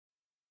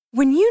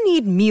When you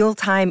need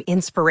mealtime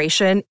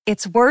inspiration,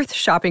 it's worth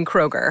shopping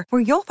Kroger,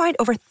 where you'll find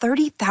over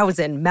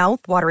 30,000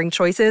 mouth-watering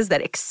choices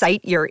that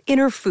excite your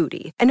inner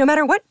foodie. And no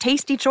matter what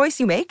tasty choice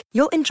you make,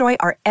 you'll enjoy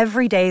our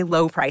everyday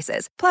low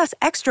prices, plus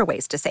extra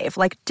ways to save,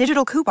 like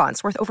digital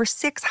coupons worth over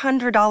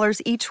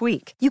 $600 each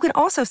week. You can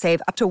also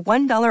save up to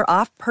 $1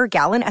 off per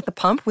gallon at the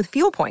pump with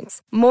fuel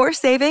points. More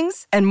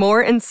savings and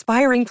more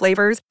inspiring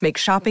flavors make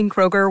shopping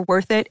Kroger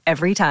worth it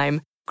every time.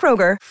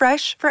 Kroger,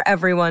 fresh for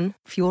everyone.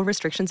 Fuel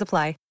restrictions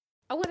apply.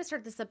 I want to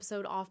start this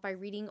episode off by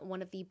reading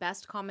one of the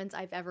best comments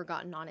I've ever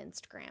gotten on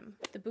Instagram.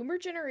 The boomer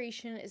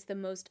generation is the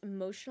most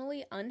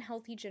emotionally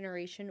unhealthy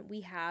generation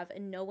we have,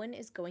 and no one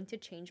is going to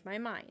change my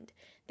mind.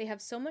 They have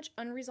so much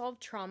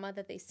unresolved trauma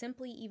that they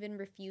simply even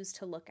refuse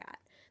to look at.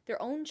 Their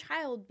own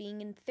child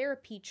being in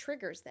therapy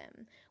triggers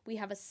them. We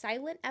have a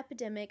silent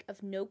epidemic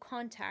of no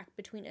contact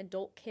between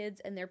adult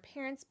kids and their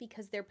parents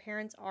because their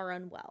parents are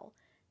unwell.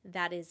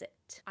 That is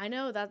it. I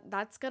know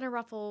that's gonna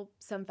ruffle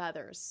some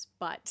feathers,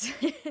 but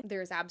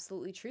there's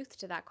absolutely truth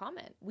to that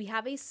comment. We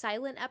have a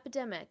silent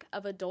epidemic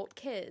of adult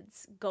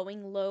kids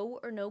going low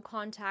or no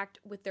contact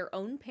with their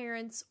own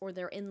parents or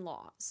their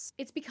in-laws.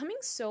 It's becoming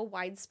so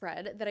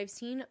widespread that I've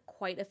seen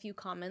quite a few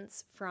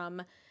comments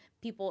from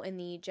people in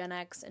the Gen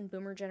X and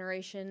Boomer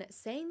generation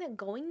saying that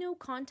going no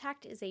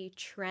contact is a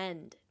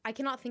trend. I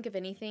cannot think of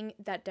anything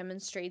that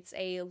demonstrates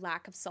a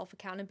lack of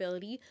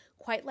self-accountability,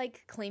 quite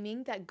like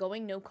claiming that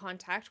going no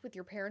contact with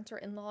your parents or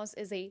in-laws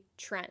is a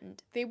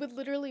trend. They would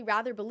literally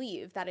rather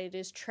believe that it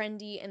is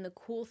trendy and the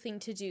cool thing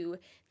to do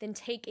than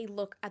take a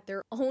look at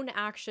their own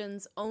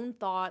actions, own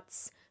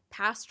thoughts,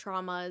 past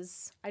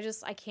traumas.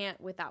 I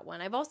can't with that one.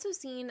 I've also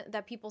seen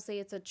that people say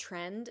it's a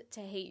trend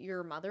to hate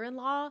your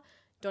mother-in-law.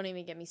 Don't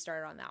even get me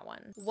started on that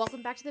one.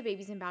 Welcome back to the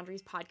Babies and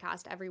Boundaries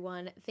podcast,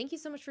 everyone. Thank you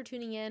so much for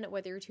tuning in,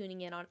 whether you're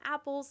tuning in on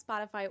Apple,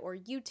 Spotify, or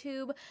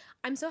YouTube.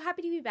 I'm so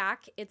happy to be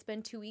back. It's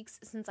been 2 weeks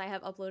since I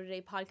have uploaded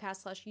a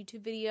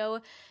podcast/YouTube video.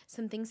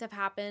 Some things have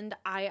happened.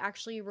 I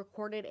actually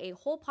recorded a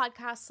whole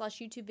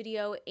podcast/YouTube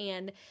video,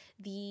 and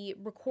the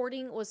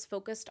recording was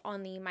focused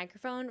on the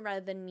microphone rather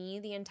than me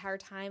the entire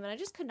time, and I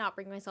just could not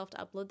bring myself to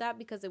upload that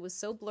because it was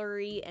so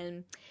blurry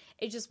and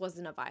it just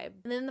wasn't a vibe.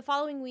 And then the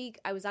following week,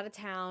 I was out of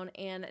town,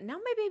 and now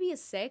my baby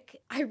is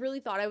sick. I really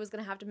thought I was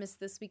gonna have to miss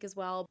this week as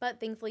well, but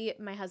thankfully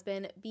my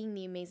husband, being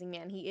the amazing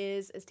man he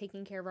is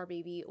taking care of our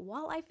baby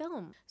while I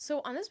film.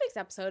 So on this week's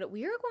episode,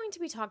 we are going to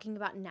be talking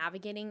about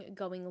navigating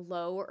going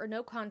low or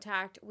no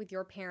contact with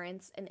your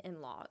parents and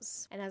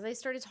in-laws. And as I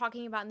started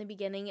talking about in the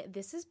beginning,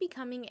 this is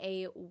becoming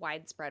a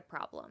widespread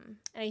problem.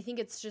 And I think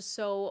it's just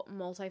so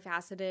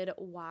multifaceted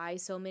why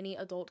so many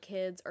adult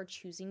kids are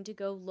choosing to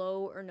go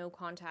low or no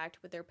contact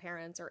with their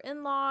parents or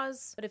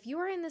in-laws. But if you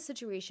are in this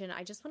situation,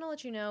 I just want to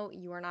let you know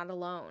you are not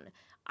alone.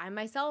 I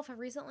myself have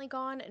recently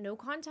gone no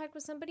contact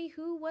with somebody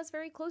who was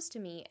very close to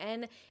me,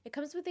 and it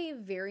comes with a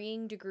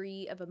varying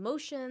degree of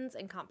emotions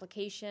and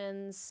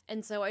complications.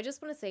 And so I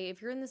just want to say, if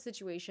you're in this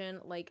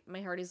situation, like,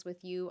 my heart is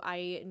with you.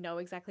 I know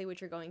exactly what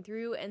you're going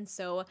through, and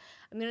so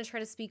I'm going to try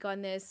to speak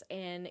on this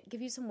and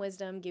give you some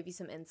wisdom, give you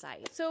some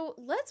insight. So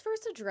let's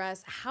first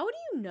address, how do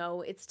you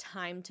know it's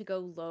time to go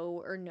low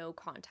or no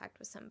contact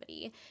with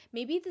somebody?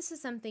 Maybe this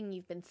is something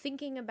you've been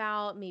thinking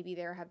about. Maybe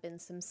there have been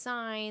some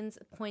signs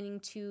pointing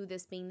to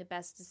this being the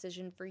best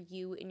decision for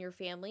you and your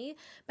family,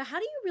 but how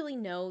do you really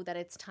know that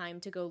it's time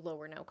to go low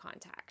or no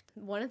contact?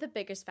 One of the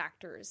biggest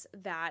factors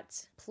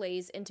that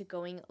plays into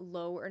going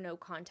low or no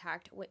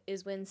contact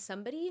is when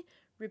somebody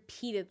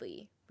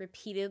repeatedly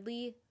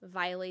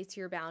violates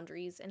your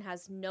boundaries and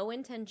has no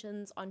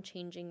intentions on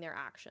changing their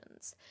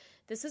actions.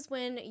 This is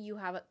when you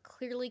have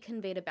clearly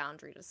conveyed a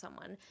boundary to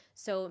someone.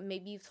 So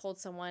maybe you've told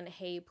someone,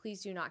 hey,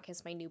 please do not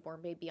kiss my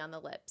newborn baby on the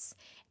lips.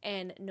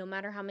 And no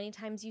matter how many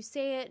times you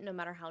say it, no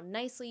matter how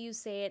nicely you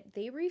say it,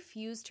 they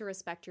refuse to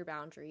respect your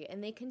boundary,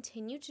 and they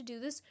continue to do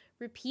this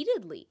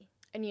repeatedly.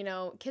 And, you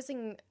know,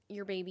 kissing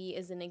your baby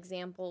is an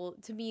example.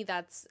 To me,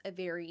 that's a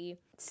very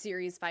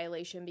serious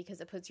violation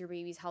because it puts your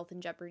baby's health in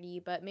jeopardy.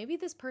 But maybe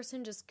this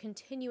person just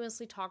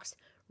continuously talks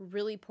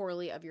really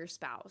poorly of your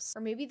spouse.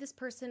 Or maybe this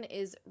person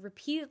is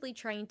repeatedly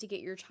trying to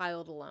get your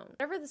child alone.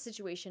 Whatever the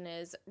situation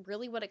is,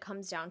 really what it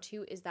comes down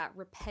to is that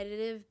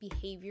repetitive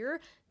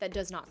behavior that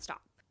does not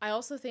stop. I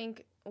also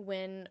think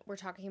when we're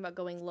talking about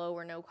going low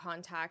or no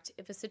contact,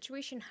 if a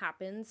situation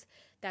happens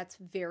that's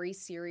very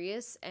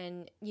serious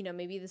and, you know,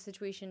 maybe the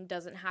situation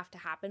doesn't have to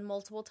happen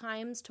multiple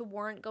times to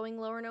warrant going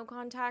low or no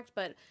contact,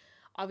 but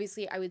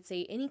obviously I would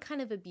say any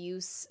kind of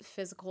abuse,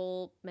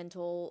 physical,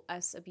 mental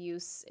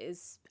abuse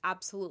is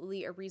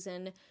absolutely a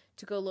reason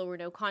to go low or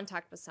no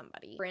contact with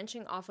somebody.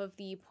 Branching off of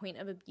the point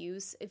of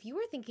abuse, if you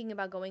were thinking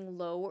about going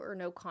low or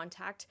no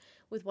contact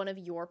with one of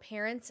your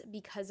parents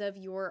because of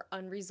your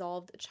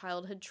unresolved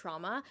childhood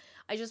trauma,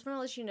 I just want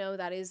to let you know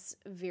that is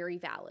very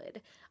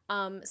valid.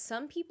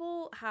 Some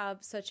people have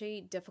such a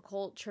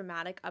difficult,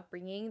 traumatic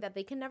upbringing that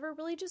they can never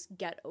really just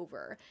get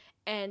over.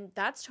 And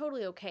that's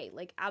totally okay.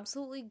 Like,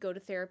 absolutely go to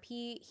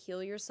therapy,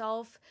 heal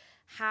yourself,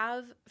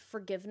 have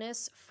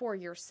forgiveness for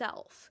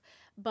yourself.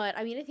 But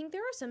I mean, I think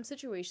there are some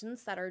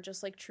situations that are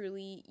just like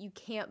truly you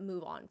can't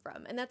move on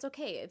from. And that's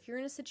okay. If you're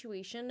in a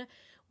situation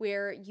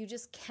where you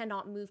just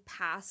cannot move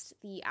past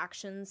the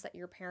actions that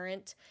your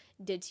parent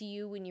did to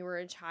you when you were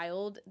a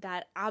child,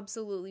 that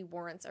absolutely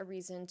warrants a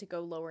reason to go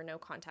low or no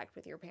contact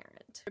with your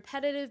parent.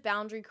 Repetitive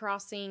boundary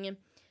crossing,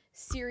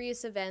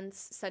 serious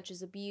events such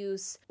as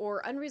abuse,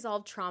 or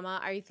unresolved trauma,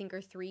 I think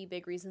are 3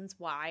 big reasons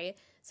why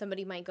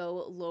somebody might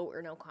go low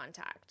or no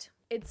contact.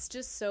 It's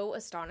just so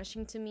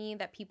astonishing to me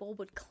that people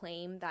would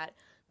claim that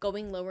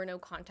going low or no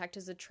contact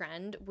is a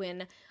trend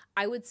when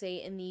I would say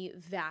in the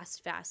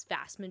vast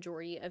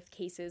majority of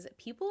cases,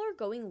 people are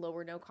going low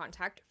or no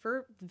contact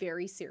for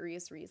very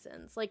serious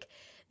reasons. Like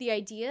the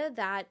idea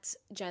that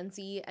Gen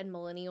Z and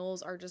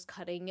millennials are just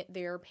cutting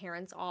their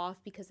parents off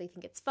because they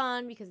think it's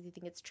fun, because they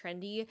think it's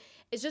trendy,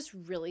 is just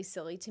really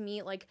silly to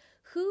me. Like,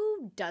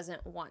 who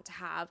doesn't want to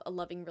have a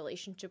loving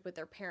relationship with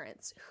their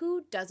parents?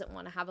 Who doesn't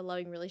want to have a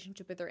loving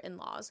relationship with their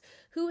in-laws?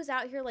 Who is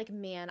out here like,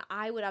 man,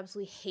 I would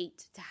absolutely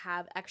hate to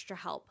have extra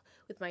help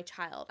with my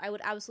child. I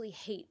would absolutely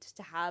hate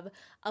to have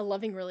a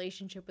loving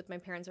relationship with my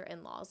parents or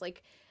in-laws.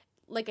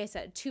 Like I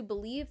said, to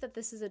believe that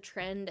this is a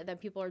trend and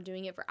that people are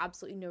doing it for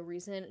absolutely no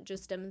reason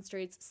just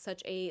demonstrates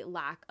such a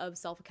lack of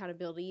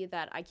self-accountability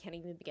that I can't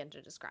even begin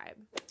to describe.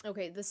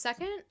 Okay, the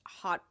second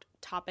hot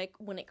topic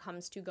when it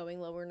comes to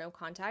going low or no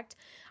contact,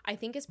 I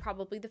think is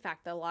probably the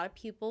fact that a lot of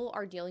people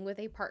are dealing with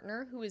a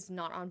partner who is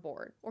not on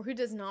board or who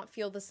does not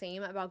feel the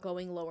same about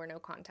going low or no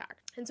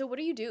contact. And so what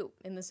do you do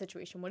in this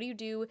situation? What do you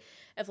do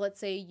if, let's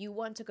say, you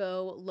want to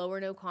go low or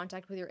no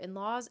contact with your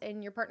in-laws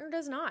and your partner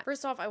does not?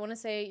 First off, I want to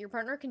say your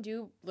partner can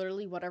do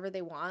literally whatever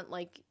they want.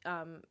 Like,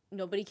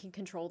 nobody can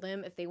control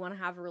them. If they want to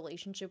have a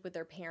relationship with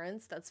their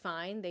parents, that's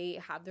fine. They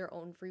have their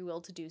own free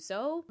will to do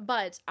so.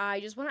 But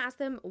I just want to ask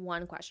them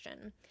one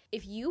question.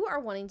 If you are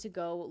wanting to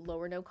go low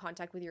or no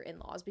contact with your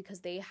in-laws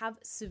because they have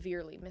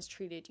severely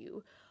mistreated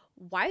you,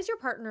 why is your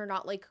partner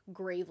not like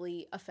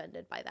gravely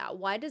offended by that?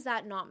 Why does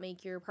that not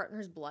make your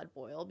partner's blood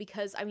boil?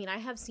 Because I mean, I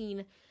have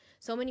seen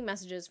so many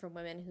messages from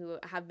women who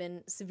have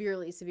been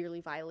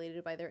severely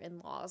violated by their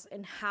in-laws,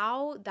 and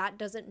how that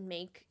doesn't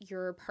make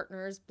your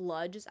partner's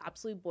blood just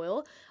absolutely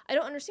boil, I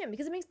don't understand,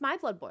 because it makes my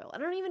blood boil. I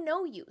don't even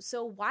know you.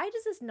 So why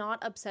does this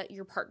not upset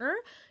your partner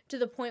to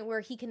the point where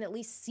he can at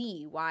least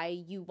see why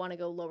you want to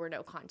go low or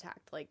no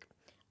contact? Like,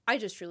 I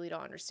just truly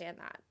don't understand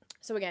that.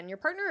 So again, your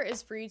partner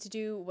is free to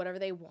do whatever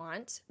they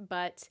want,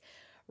 but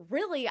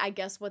really, I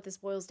guess what this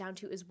boils down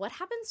to is what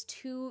happens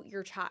to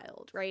your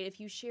child, right? If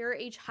you share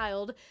a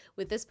child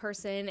with this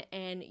person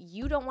and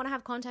you don't want to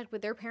have contact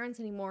with their parents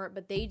anymore,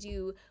 but they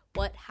do,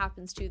 what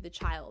happens to the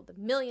child? The $1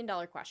 million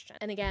question.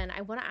 And again,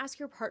 I want to ask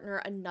your partner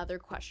another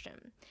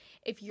question.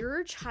 If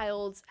your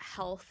child's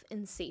health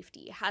and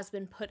safety has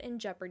been put in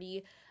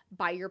jeopardy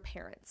by your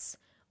parents,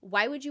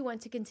 why would you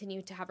want to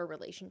continue to have a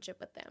relationship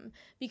with them?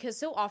 Because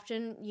so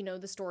often, you know,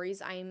 the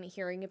stories I'm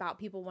hearing about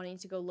people wanting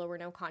to go low or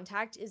no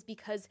contact is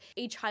because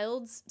a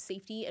child's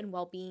safety and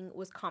well-being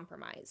was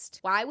compromised.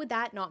 Why would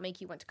that not make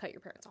you want to cut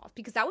your parents off?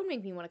 Because that would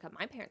make me want to cut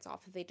my parents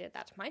off if they did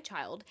that to my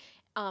child.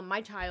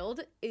 My child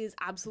is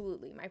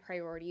absolutely my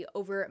priority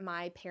over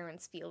my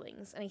parents'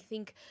 feelings. And I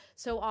think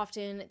so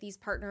often these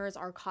partners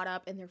are caught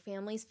up in their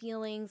family's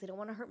feelings. They don't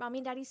want to hurt mommy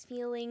and daddy's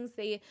feelings.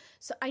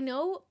 So I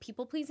know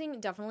people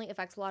pleasing definitely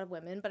affects a lot of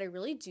women, but I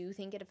really do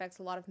think it affects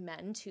a lot of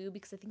men too,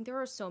 because I think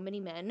there are so many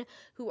men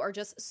who are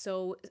just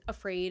so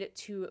afraid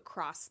to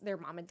cross their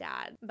mom and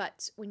dad.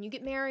 But when you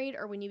get married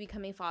or when you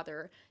become a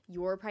father,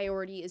 your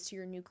priority is to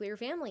your nuclear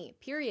family,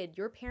 period.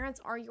 Your parents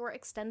are your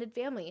extended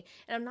family.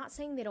 And I'm not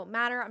saying they don't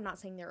matter. I'm not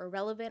saying they're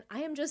irrelevant. I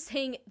am just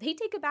saying they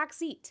take a back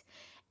seat.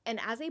 And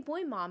as a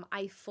boy mom,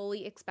 I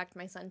fully expect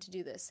my son to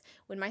do this.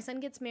 When my son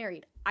gets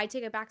married, I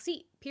take a back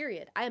seat,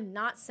 period. I am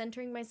not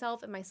centering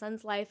myself in my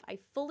son's life. I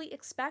fully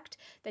expect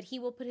that he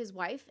will put his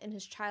wife and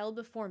his child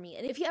before me.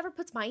 And if he ever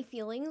puts my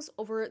feelings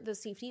over the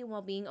safety and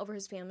well-being over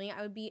his family,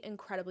 I would be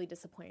incredibly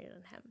disappointed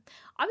in him.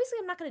 Obviously,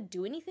 I'm not going to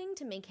do anything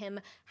to make him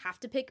have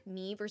to pick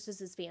me versus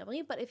his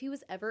family, but if he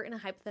was ever in a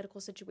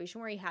hypothetical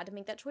situation where he had to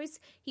make that choice,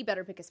 he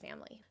better pick his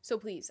family. So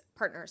please,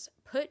 partners,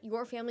 put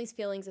your family's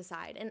feelings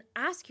aside and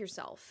ask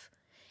yourself,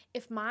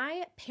 if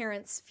my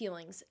parents'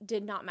 feelings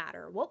did not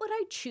matter, what would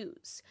I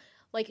choose?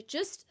 Like,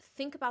 just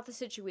think about the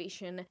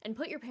situation and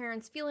put your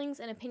parents' feelings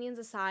and opinions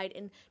aside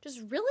and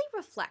just really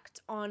reflect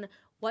on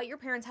what your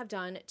parents have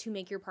done to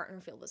make your partner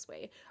feel this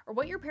way, or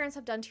what your parents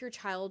have done to your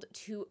child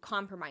to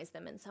compromise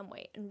them in some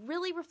way, and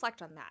really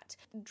reflect on that.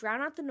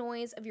 Drown out the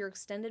noise of your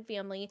extended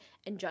family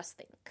and just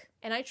think.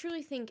 And I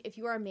truly think if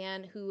you are a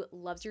man who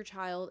loves your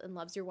child and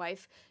loves your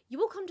wife, you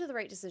will come to the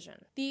right decision.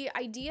 The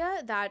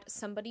idea that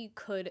somebody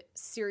could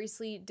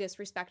seriously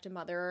disrespect a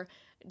mother,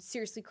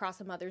 seriously cross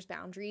a mother's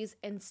boundaries,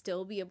 and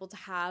still be able to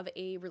have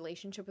a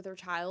relationship with their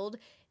child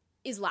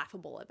is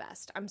laughable at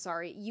best. I'm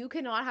sorry. You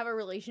cannot have a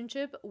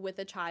relationship with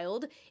a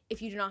child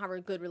if you do not have a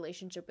good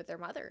relationship with their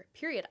mother,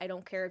 period. I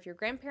don't care if you're a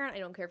grandparent. I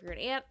don't care if you're an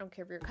aunt. I don't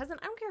care if you're a cousin.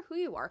 I don't care who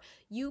you are.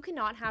 You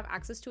cannot have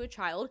access to a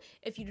child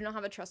if you do not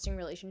have a trusting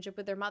relationship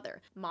with their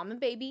mother. Mom and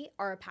baby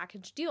are a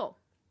package deal.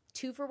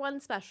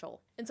 2-for-1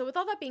 special. And so with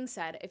all that being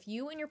said, if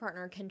you and your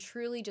partner can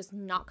truly just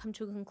not come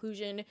to a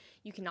conclusion,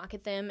 you cannot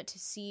get them to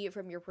see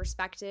from your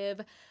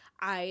perspective,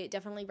 I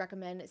definitely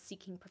recommend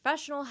seeking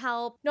professional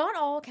help. Not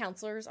all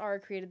counselors are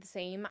created the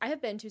same. I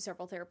have been to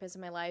several therapists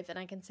in my life, and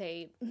I can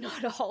say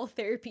not all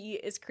therapy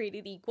is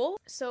created equal.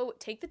 So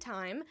take the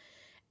time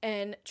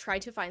and try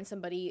to find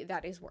somebody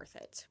that is worth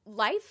it.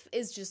 Life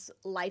is just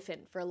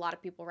lifing for a lot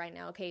of people right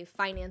now, okay?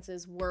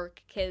 Finances,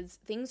 work, kids,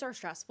 things are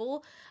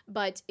stressful,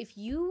 but if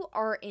you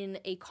are in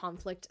a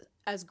conflict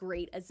as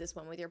great as this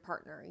one with your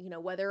partner,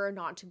 whether or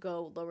not to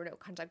go low or no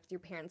contact with your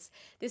parents,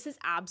 this is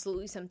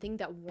absolutely something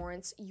that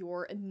warrants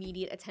your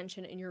immediate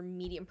attention and your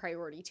immediate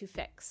priority to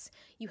fix.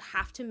 You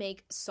have to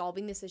make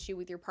solving this issue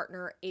with your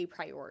partner a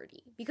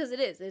priority, because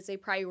it's a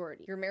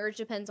priority. Your marriage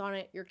depends on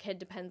it, your kid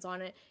depends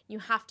on it. You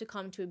have to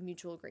come to a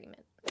mutual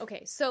agreement.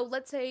 Okay, so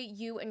let's say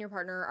you and your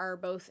partner are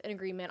both in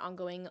agreement on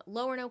going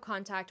low or no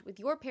contact with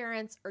your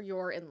parents or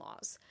your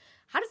in-laws.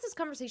 How does this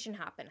conversation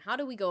happen? How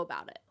do we go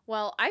about it?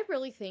 Well, I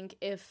really think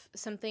if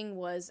something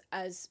was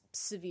as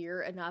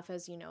severe enough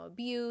as,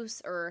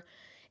 abuse, or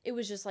it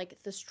was just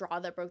like the straw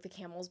that broke the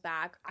camel's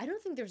back, I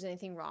don't think there's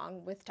anything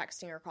wrong with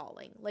texting or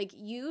calling. Like,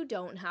 you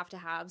don't have to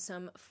have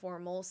some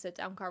formal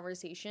sit-down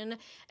conversation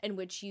in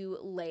which you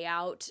lay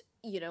out,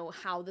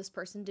 how this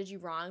person did you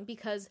wrong,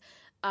 because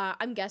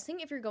I'm guessing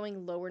if you're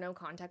going low or no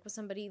contact with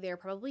somebody, they're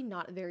probably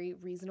not a very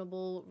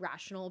reasonable,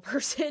 rational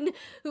person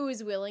who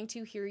is willing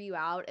to hear you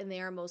out, and they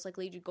are most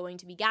likely going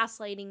to be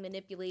gaslighting,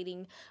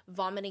 manipulating,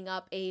 vomiting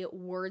up a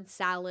word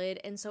salad,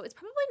 and so it's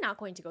probably not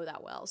going to go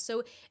that well.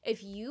 So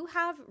if you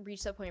have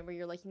reached that point where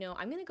you're like,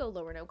 I'm going to go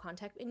low or no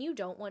contact, and you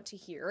don't want to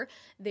hear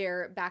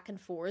their back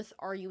and forth,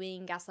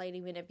 arguing,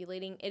 gaslighting,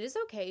 manipulating, it is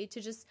okay to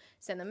just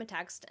send them a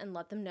text and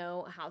let them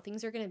know how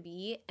things are going to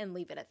be and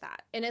leave it at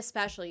that. And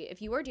especially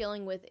if you are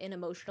dealing with an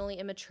emotionally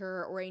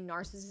immature or a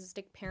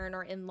narcissistic parent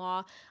or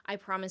in-law, I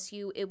promise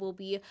you it will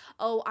be,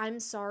 oh, I'm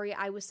sorry,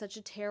 I was such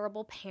a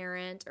terrible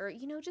parent, or,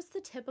 just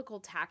the typical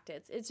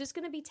tactics. It's just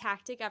going to be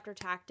tactic after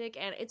tactic,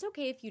 and it's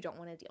okay if you don't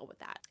want to deal with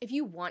that. If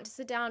you want to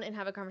sit down and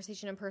have a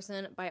conversation in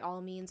person, by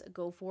all means,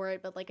 go for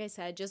it. But like I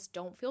said, just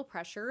don't feel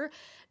pressure,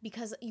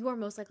 because you are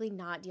most likely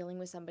not dealing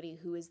with somebody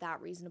who is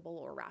that reasonable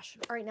or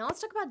rational. All right, now let's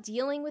talk about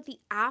dealing with the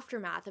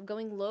aftermath of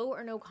going low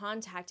or no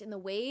contact and the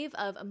wave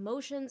of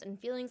emotions and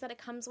feelings that it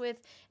comes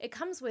with. It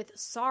comes with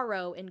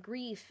sorrow and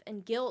grief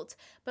and guilt,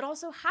 but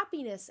also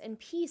happiness and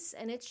peace.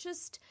 And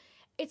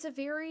it's a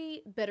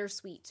very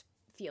bittersweet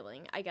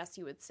feeling, I guess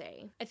you would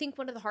say. I think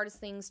one of the hardest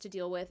things to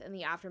deal with in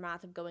the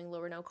aftermath of going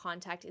low or no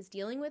contact is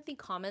dealing with the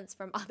comments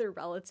from other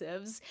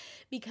relatives,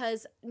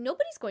 because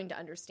nobody's going to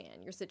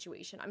understand your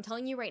situation. I'm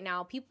telling you right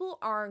now, people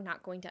are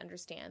not going to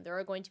understand. There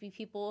are going to be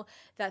people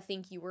that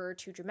think you were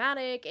too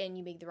dramatic and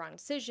you made the wrong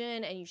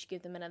decision and you should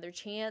give them another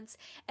chance.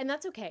 And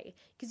that's okay,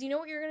 because you know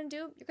what you're going to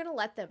do? You're going to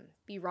let them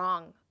be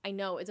wrong. I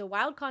know it's a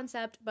wild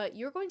concept, but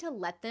you're going to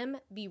let them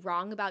be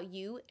wrong about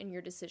you and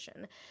your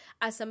decision.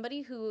 As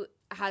somebody who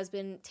has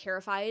been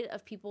terrified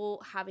of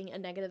people having a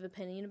negative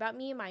opinion about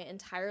me my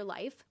entire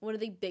life, one of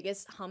the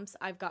biggest humps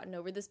I've gotten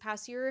over this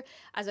past year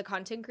as a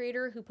content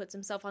creator who puts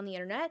himself on the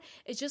internet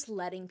is just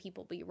letting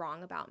people be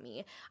wrong about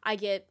me. I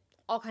get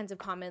all kinds of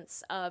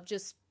comments of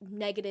just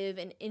negative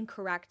and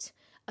incorrect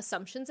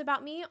assumptions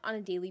about me on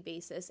a daily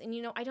basis. And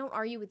I don't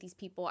argue with these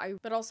people,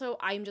 but also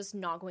I'm just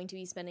not going to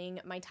be spending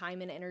my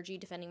time and energy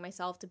defending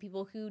myself to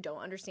people who don't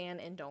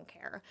understand and don't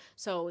care.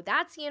 So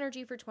that's the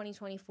energy for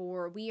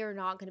 2024. We are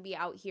not going to be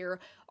out here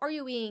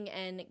arguing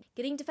and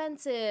getting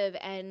defensive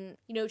and,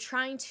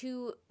 trying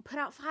to put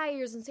out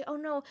fires and say, oh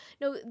no,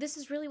 this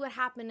is really what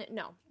happened.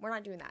 No, we're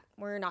not doing that.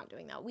 We're not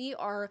doing that. We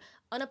are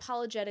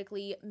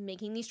unapologetically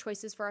making these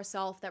choices for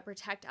ourselves that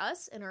protect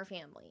us and our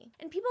family.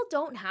 And people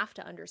don't have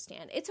to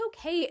understand. It's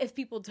okay if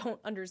people don't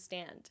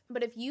understand.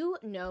 But if you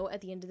know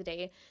at the end of the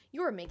day,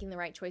 you are making the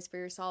right choice for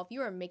yourself,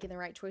 you are making the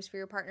right choice for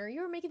your partner,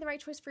 you are making the right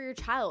choice for your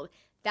child,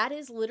 that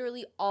is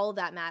literally all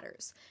that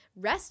matters.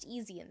 Rest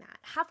easy in that.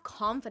 Have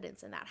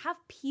confidence in that. Have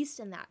peace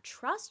in that.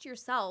 Trust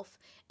yourself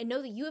and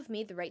know that you have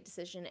made the right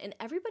decision, and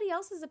everybody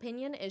else's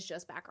opinion is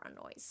just background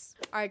noise.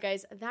 All right,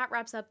 guys, that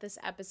wraps up this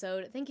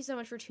episode. Thank you so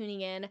much for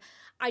tuning in.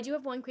 I do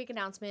have one quick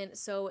announcement.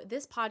 So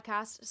this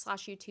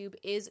podcast/YouTube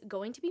is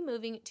going to be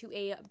moving to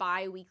a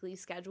bi-weekly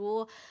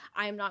schedule.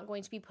 I am not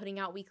going to be putting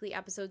out weekly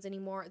episodes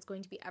anymore. It's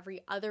going to be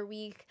every other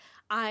week.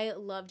 I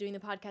love doing the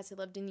podcast. I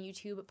love doing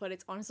YouTube, but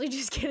it's honestly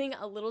just getting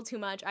a little too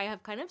much. I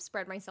have kind of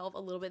spread myself a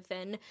little bit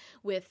thin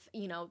with,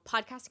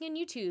 podcasting on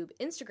YouTube,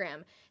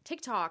 Instagram,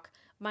 TikTok,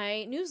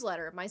 my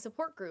newsletter, my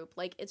support group.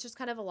 Like, it's just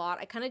kind of a lot.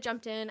 I kind of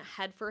jumped in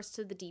head first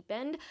to the deep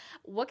end.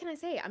 What can I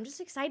say? I'm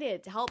just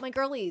excited to help my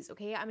girlies,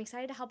 okay? I'm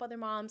excited to help other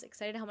moms,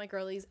 excited to help my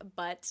girlies,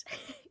 but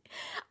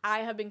I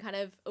have been kind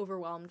of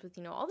overwhelmed with,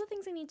 all the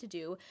things I need to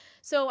do.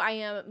 So I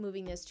am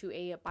moving this to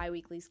a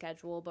bi-weekly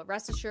schedule, but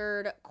rest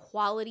assured,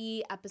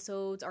 quality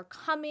episodes are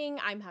coming.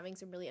 I'm having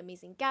some really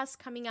amazing guests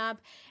coming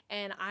up,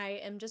 and I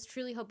am just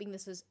truly hoping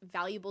this is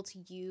valuable to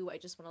you. I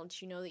just want to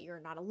let you know that you're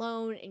not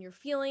alone in your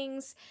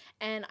feelings,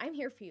 and I'm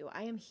here for you.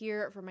 I am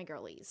here for my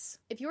girlies.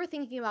 If you are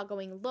thinking about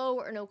going low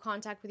or no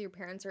contact with your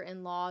parents or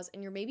in-laws,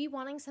 and you're maybe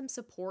wanting some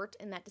support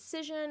in that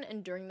decision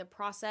and during the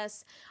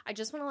process, I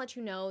just want to let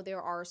you know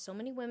there are so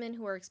many women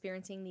who are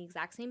experiencing the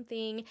exact same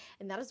thing,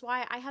 and that is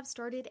why I have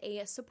started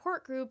a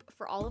support group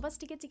for all of us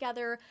to get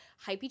together,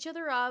 hype each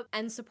other up,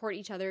 and support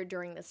each other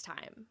during this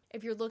time.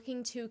 If you're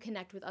looking to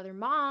connect with other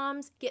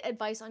moms, get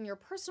advice on your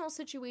personal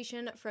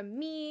situation from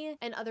me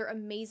and other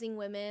amazing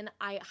women,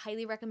 I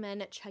highly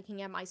recommend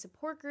checking out my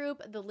support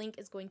group. The link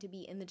is going to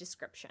be in the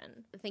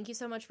description. Thank you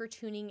so much for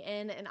tuning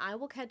in, and I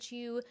will catch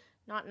you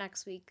not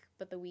next week,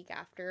 but the week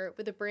after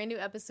with a brand new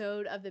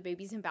episode of the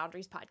Babies and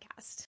Boundaries podcast.